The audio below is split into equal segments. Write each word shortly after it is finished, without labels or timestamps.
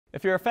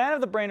If you're a fan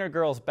of the Brainerd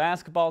girls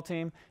basketball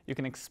team, you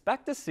can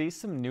expect to see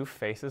some new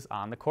faces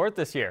on the court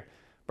this year.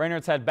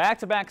 Brainerd's had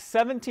back-to-back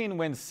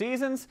 17-win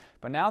seasons,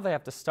 but now they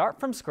have to start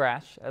from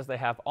scratch as they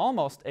have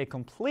almost a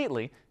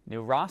completely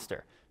new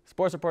roster.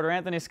 Sports reporter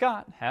Anthony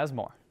Scott has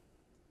more.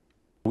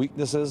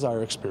 Weaknesses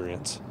are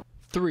experience.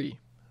 3.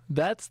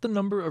 That's the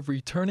number of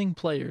returning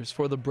players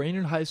for the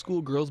Brainerd High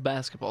School girls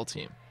basketball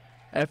team.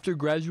 After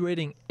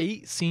graduating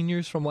 8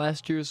 seniors from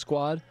last year's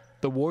squad,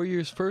 the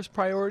Warriors' first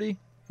priority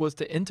was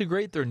to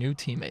integrate their new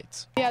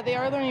teammates. Yeah, they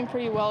are learning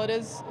pretty well. It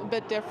is a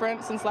bit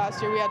different since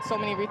last year we had so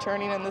many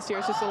returning, and this year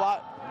it's just a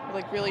lot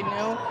really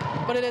new,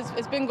 but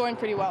it's been going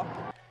pretty well.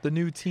 The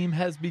new team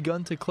has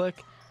begun to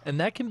click, and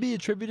that can be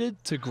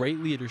attributed to great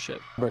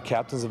leadership. Our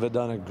captains have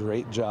done a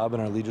great job in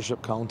our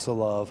leadership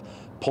council of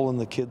pulling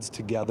the kids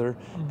together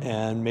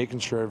and making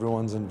sure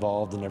everyone's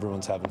involved and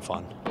everyone's having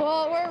fun.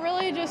 Well, we're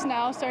really just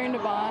now starting to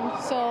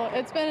bond, so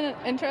it's been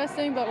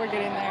interesting, but we're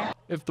getting there.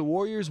 If the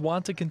Warriors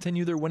want to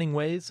continue their winning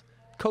ways,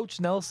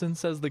 Coach Nelson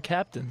says the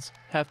captains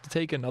have to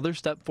take another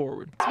step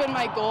forward. It's been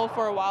my goal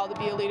for a while to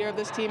be a leader of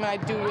this team, and I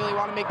do really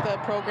want to make the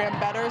program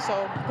better,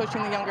 so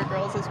pushing the younger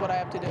girls is what I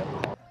have to do.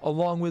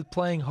 Along with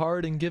playing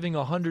hard and giving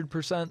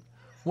 100%,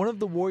 one of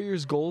the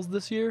Warriors' goals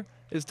this year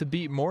is to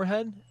beat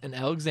Moorhead and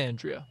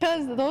Alexandria.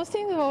 Because those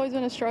teams have always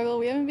been a struggle.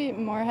 We haven't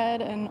beaten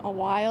Moorhead in a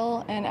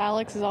while, and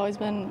Alex has always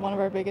been one of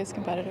our biggest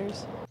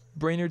competitors.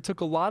 Brainerd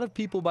took a lot of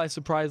people by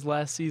surprise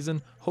last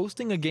season,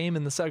 hosting a game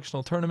in the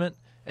sectional tournament,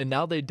 and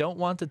now they don't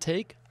want to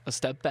take a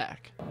step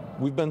back.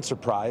 We've been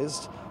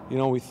surprised. You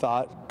know, we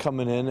thought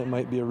coming in it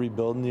might be a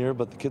rebuilding year,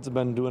 but the kids have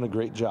been doing a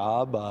great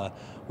job.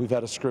 We've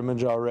had a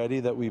scrimmage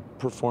already that we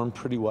performed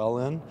pretty well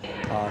in.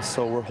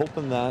 So we're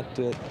hoping that,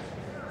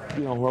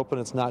 we're hoping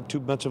it's not too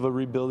much of a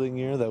rebuilding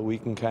year, that we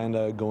can kind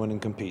of go in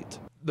and compete.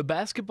 The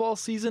basketball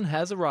season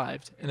has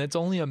arrived, and it's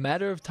only a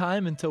matter of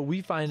time until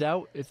we find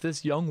out if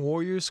this young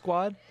Warriors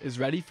squad is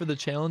ready for the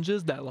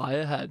challenges that lie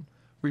ahead.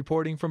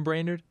 Reporting from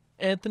Brainerd,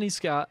 Anthony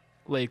Scott,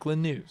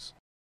 Lakeland News.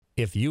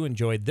 If you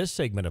enjoyed this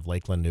segment of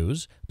Lakeland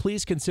News,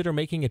 please consider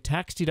making a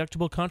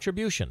tax-deductible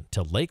contribution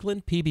to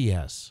Lakeland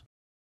PBS.